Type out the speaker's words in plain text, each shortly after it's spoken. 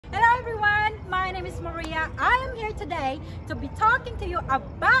name is Maria. I am here today to be talking to you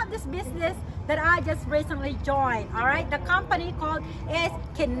about this business that I just recently joined. All right, the company called is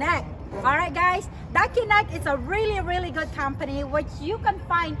Kynect. All right, guys, that Kynect is a really good company which you can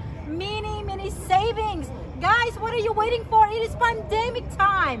find many savings. Guys, what are you waiting for? It is pandemic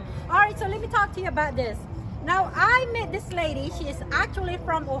time. All right, so let me talk to you about this. Now, I met this lady. She is actually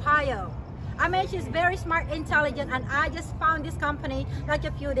from Ohio. I mean, she's very smart, intelligent, and I just found this company like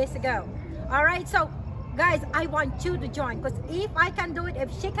a few days ago. All right, so guys, I want you to join, because if I can do it, if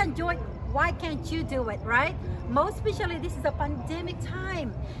she can do it, why can't you do it, right? Most especially, this is a pandemic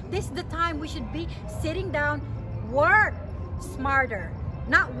time. This is the time we should be sitting down, work smarter,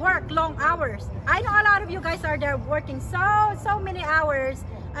 not work long hours. I know a lot of you guys are there working so many hours.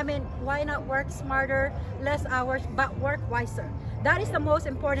 I mean, why not work smarter, less hours, but work wiser? That is the most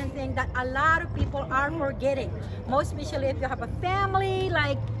important thing that a lot of people are forgetting. Most especially if you have a family,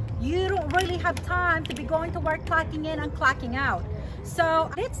 like you don't really have time to be going to work, clocking in and clocking out. So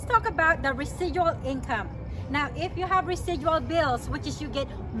let's talk about the residual income. Now, if you have residual bills, which is you get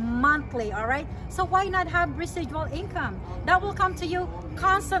monthly, all right? So why not have residual income? That will come to you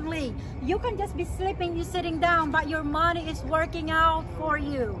constantly. You can just be sleeping, you sitting down, but your money is working out for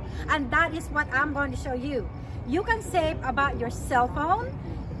you. And that is what I'm going to show you. You can save about your cell phone,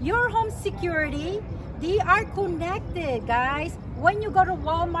 your home security. They are connected, guys. When you go to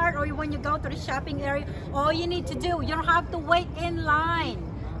Walmart or when you go to the shopping area, all you need to do, you don't have to wait in line.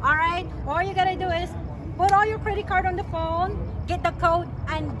 All right, all you gotta do is put all your credit card on the phone, get the code,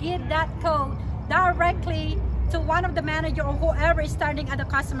 and give that code directly to one of the manager or whoever is standing at the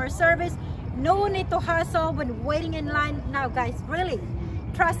customer service. No need to hustle when waiting in line. Now, guys, really,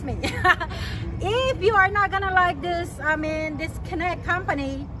 trust me. If you are not gonna like this, I mean, this Kynect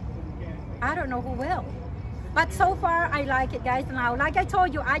company, I don't know who will. But so far, I like it, guys. Now, like I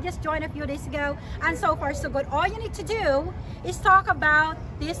told you, I just joined a few days ago, and so far, so good. All you need to do is talk about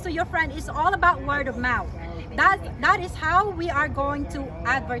this to your friend. It's all about word of mouth. That is how we are going to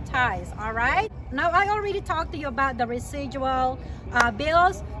advertise, all right? Now, I already talked to you about the residual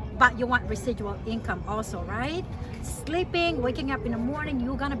bills, but you want residual income also, right? Sleeping, waking up in the morning,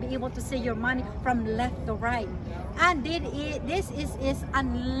 you're gonna be able to see your money from left to right. And this is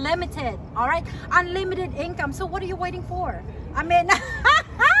unlimited, all right? Unlimited income. So what are you waiting for? I mean,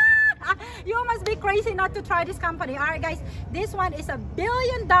 you must be crazy not to try this company. All right, guys, this one is a $1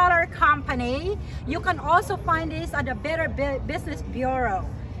 billion company. You can also find this at the Better Business Bureau.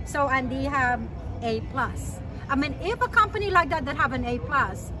 So, and they have A+. I mean, if a company like that have an A+,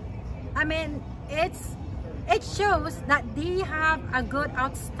 I mean, it shows that they have a good,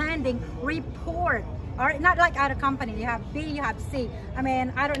 outstanding report. All right, not like other company. You have B, you have C. I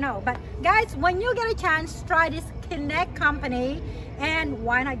mean, I don't know. But guys, when you get a chance, try this Kynect company, and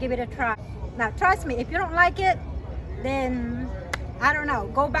why not give it a try? Now, trust me, if you don't like it, then I don't know.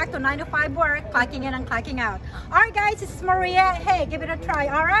 Go back to 9 to 5 work, clocking in and clocking out. All right, guys, this is Maria. Hey, give it a try.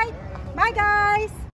 All right, bye, guys.